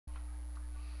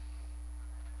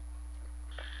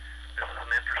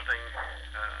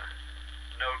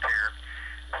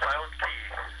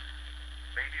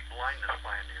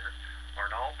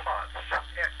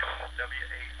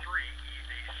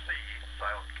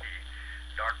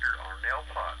Dr. Arnell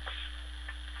Potts.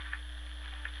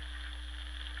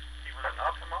 He was an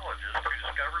ophthalmologist who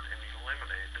discovered and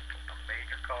eliminated a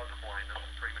major cause of blindness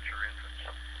in premature infants.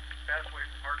 He passed away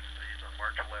from heart disease on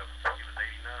March 11th. He was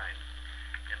 89.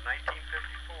 In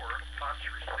 1954, Potts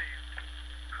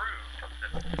proved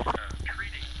that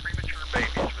treating premature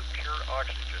babies with pure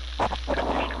oxygen could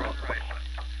restore their eyesight.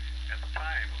 At the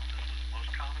time, this was the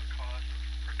most common cause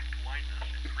of blindness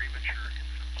in premature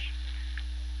infants.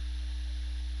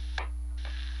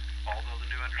 Although the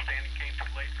new understanding came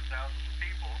too late for thousands of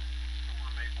people who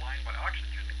were made blind by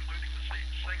oxygen, including the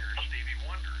singer Stevie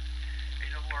Wonder,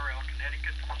 ARRL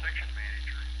Connecticut section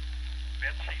manager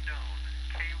Betsy Doan,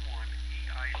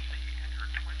 K0kkv, and her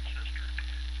twin sister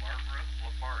Barbara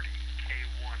Lombardi,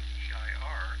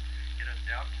 K1EIR, it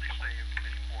undoubtedly saved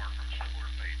many more from similar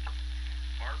fate.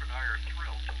 Barb and I are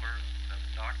thrilled to learn that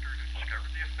the doctor who discovered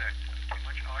the effect of too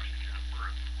much oxygen at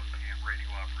birth was a ham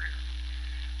radio operator.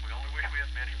 We only wish we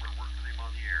had met him or worked with him on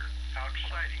the air. How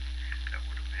exciting that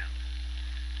would have been.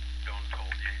 Doan told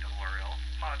the ARRL.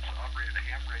 Potts operated a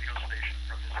ham radio station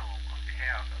from his home on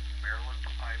behalf of the Maryland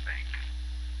Eye Bank.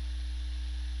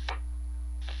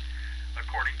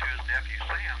 According to his nephew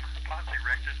Sam, Potts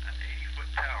erected an 80-foot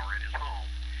tower at his home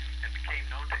and became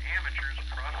known to amateurs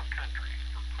across the country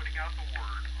for putting out the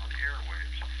word on the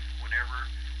airwaves whenever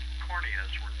corneas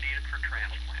were needed for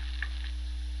transplant.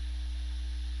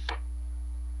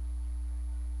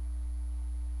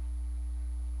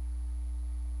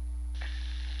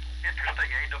 Interesting,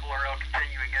 ARRL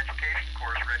continuing education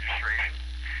course registration.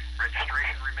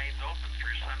 Registration remains open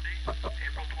through Sunday,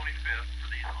 April 25th for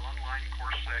these online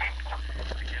course sessions.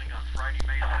 Beginning on Friday,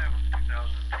 May 7th,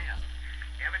 2010,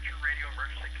 Amateur Radio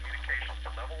Emergency Communications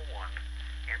Level 1,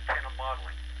 Antenna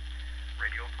Modeling,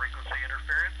 Radio Frequency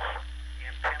Interference,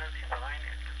 Antenna Design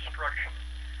and Construction,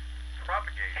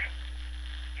 Propagation,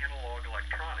 Analog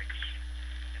Electronics,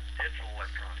 and Digital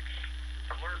Electronics.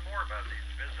 To learn more about these,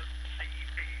 visit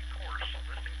CEP course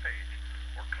listing page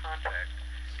or contact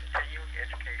Continuing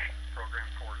Education Program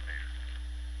Coordinator.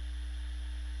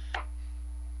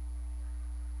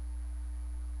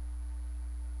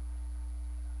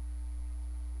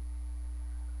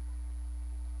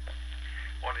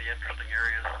 One of the interesting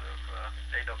areas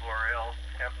of ARRL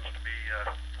happens to be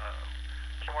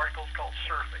some articles called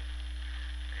surfing,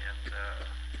 and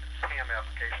it's ham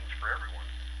applications for everyone.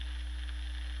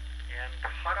 And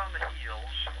hot on the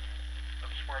heels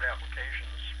of smart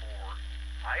applications for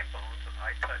iPhones and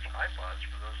iTouch iPods,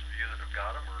 for those of you that have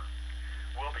got them or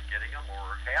will be getting them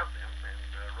or have them and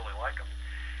really like them,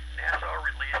 NASA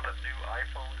released a new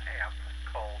iPhone app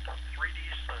called 3D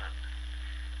Sun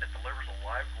that delivers a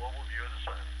live global view of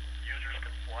the sun. Users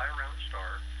can fly around the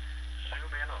star,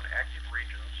 zoom in on active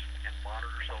regions, and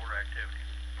monitor solar activity.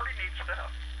 Pretty neat stuff.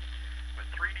 With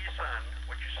 3D Sun,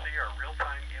 what you see are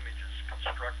real-time images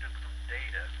constructed from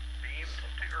data beamed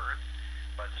to Earth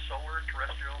by the Solar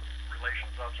Terrestrial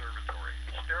Relations Observatory,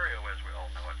 stereo as we all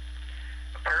know it.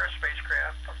 A pair of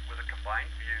spacecraft with a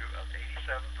combined view of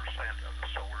 87% of the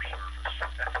solar surface.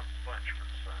 That's a bunch for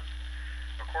the sun.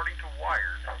 According to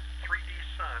Wired, 3D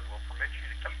Sun will permit you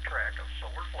to keep track of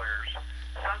solar flares,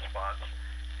 sunspots,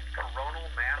 and coronal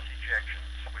mass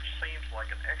ejections, which seems like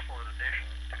an excellent addition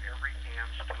to every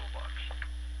ham's toolbox.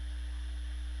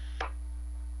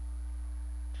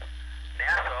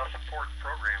 NASA support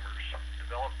programmers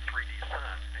developed 3D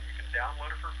Sun, and you can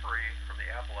download it for free from the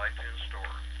Apple iTunes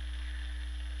Store.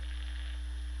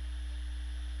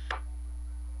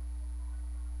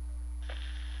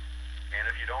 And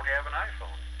if you don't have an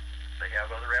iPhone, they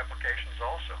have other applications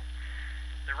also.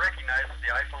 They recognize that the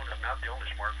iPhone is not the only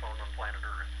smartphone on planet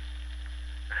Earth.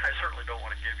 And I certainly don't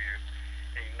want to give you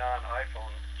any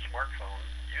non-iPhone smartphone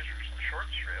users the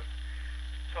short shrift,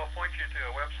 so I'll point you to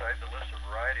a website that lists a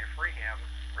variety of free ham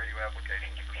radio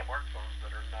applications for smartphones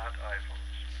that are not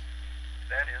iPhones.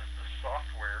 That is the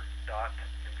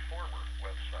software.informer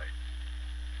website.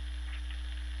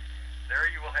 There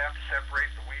you will have to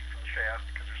separate the wheat from the chaff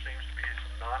because there seems to be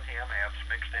some non-ham apps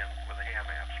mixed in with the ham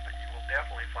apps, but you will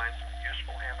definitely find some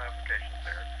useful ham applications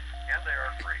there, and they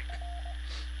are free.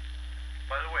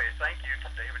 By the way, thank you to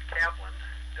David Kaplan,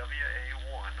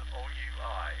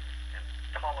 WA1OUI, and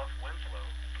Tolliff Winslow,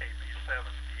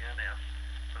 KB7DNS,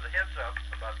 for the heads up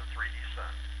about the 3D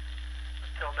Sun.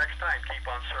 Until next time, keep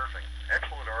on surfing.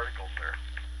 Excellent articles there.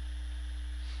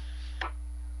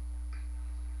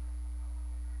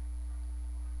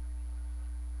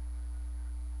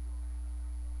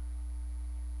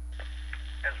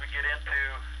 As we get into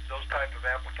those type of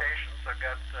applications, I've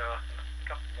got a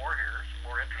couple more here, some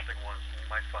more interesting ones you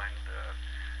might find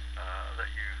that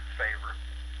you favor.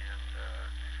 And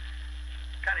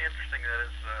kind of interesting that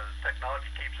as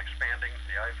technology keeps expanding,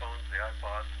 the iPhones, the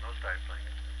iPods, and those type of things,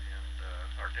 and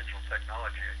our digital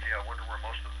technology, gee, I wonder where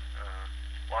most of a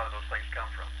lot of those things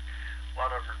come from. A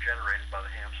lot of them are generated by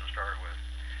the hams to start with.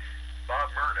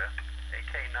 Bob Murda,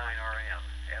 AK9RM,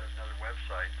 added another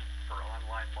website for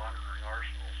online monitoring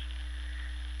arsenals.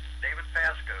 David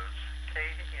Pascoe's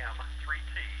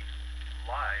KM3T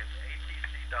Live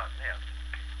ATC.net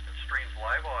that streams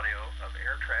live audio of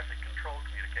air traffic control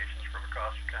communications from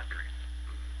across the country.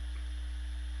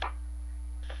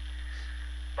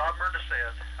 Bob Murda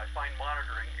said, I find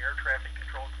monitoring air traffic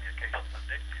control communications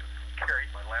addictive and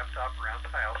carried my laptop around the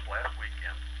house last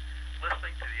weekend,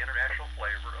 listening to the international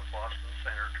flavor of Boston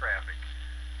Center traffic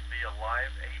via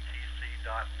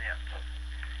liveatc.net.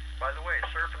 By the way,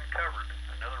 Surfin covered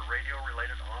another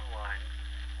radio-related online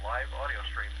live audio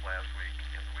streams last week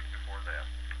and the week before that.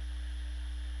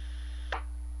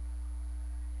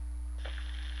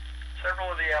 Several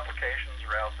of the applications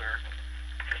are out there.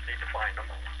 You just need to find them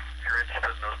if you're interested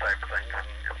in those type of things. And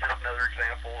it's just another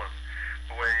example of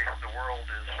the way the world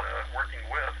is working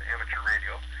with amateur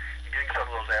radio and getting some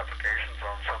of those applications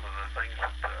on some of the things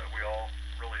that we all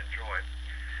really enjoy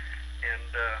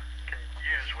and can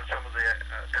use with some of the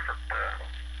different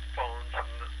phones and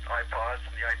the iPods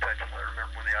and the iTouches. I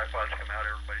remember when the iPods came out,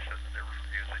 everybody said that they were for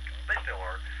music, and they still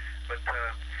are, but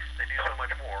they do so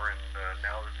much more, and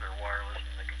now that they're wireless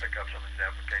and they can pick up some of these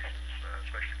applications,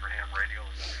 especially for ham radio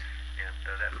and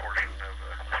that portion of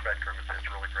the spectrum,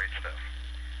 it's really great stuff.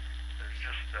 There's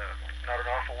just not an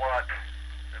awful lot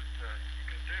that you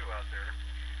can do out there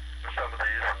with some of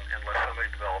these unless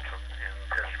somebody develops them,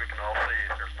 and as we can all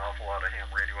see, there's an awful lot of ham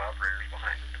radio operators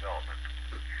behind the development.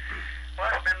 Well,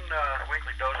 that's been a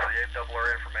weekly dose of the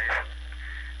AWR information.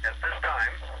 At this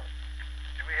time,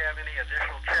 do we have any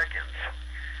additional check-ins?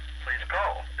 Please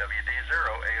call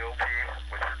WD0AOP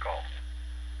with your call.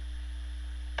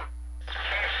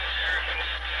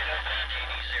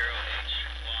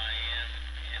 KD0HYN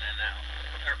in and out,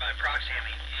 or by proxy, I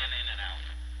mean in and out.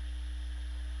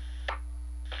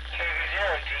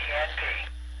 KV0DNP.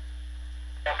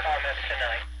 No comments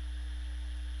tonight.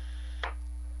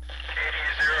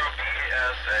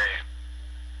 KD0BSA.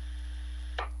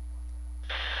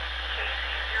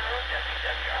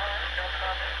 KV0WWR. No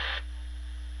comments.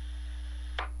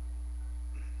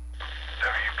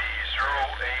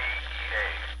 WB0AEA.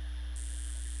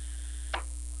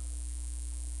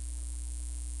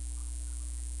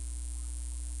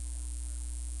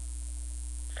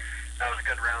 That was a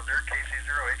good round there.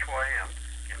 KC0HYM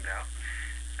came down.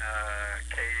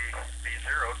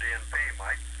 KB0DNP,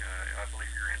 Mike, I believe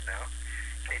you're in now.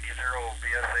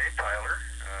 KD0BSA, Tyler,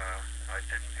 I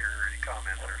didn't hear any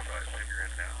comments there, so I assume you're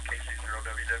in now.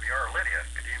 KC0WWR, Lydia,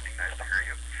 good evening, nice to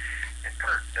hear you. And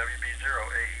Kurt,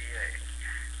 WB0AEA,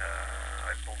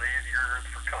 I believe you're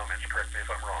for comments, correct me if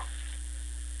I'm wrong.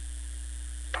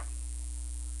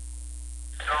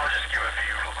 No, I'll just give it to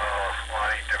you,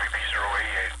 Lonnie,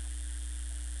 WB0AEA.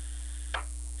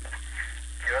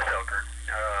 QSL, Kurt.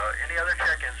 Any other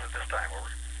check-ins at this time, over?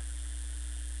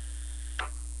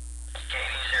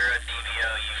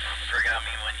 KD0DVO, you forgot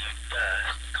me when you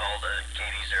called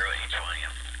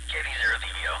KD0HYM.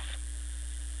 KD0DVO.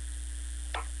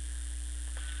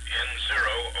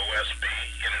 N0OSB,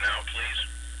 in and out, please.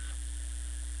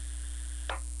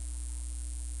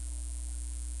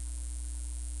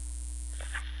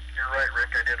 You're right,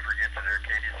 Rick, I did forget you there.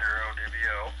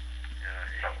 KD0DVO,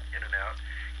 in and out.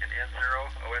 And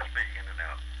N0OSB, in and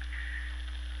out.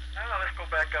 Let's go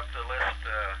back up the list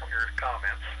here to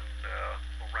comments, and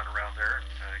we'll run around there and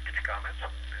get your comments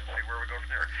and see where we go from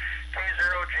there.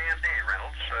 K0GND,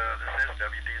 Reynolds, this is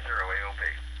WD0AOP.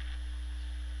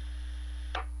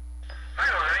 Hi,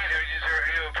 Lonnie,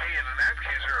 WD0AOP in and out,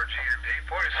 K0GND.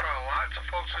 Boy, I saw lots of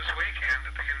folks this weekend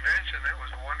at the convention. That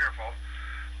was wonderful.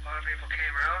 A lot of people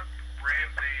came out,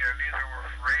 braved the neither were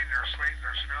rain or sleet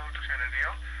or snow kind of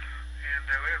deal, and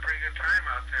we had a pretty good time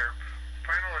out there.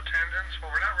 Final attendance,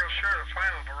 well, we're not real sure of the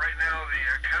final, but right now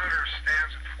the counter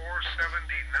stands at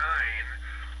 479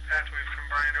 after we've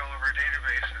combined all of our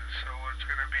databases, so it's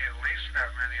going to be at least that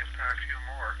many, if not a few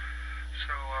more.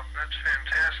 So that's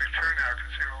fantastic turnout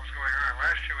considering what was going on.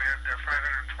 Last year we had 525,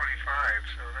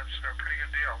 so that's a pretty good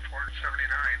deal, 479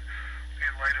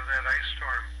 in light of that ice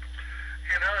storm.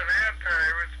 And other than that,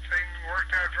 everything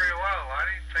worked out very well.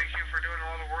 Lonnie, thank you for doing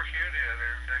all the work you did,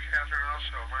 and Catherine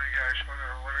also. My gosh, what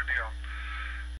a deal.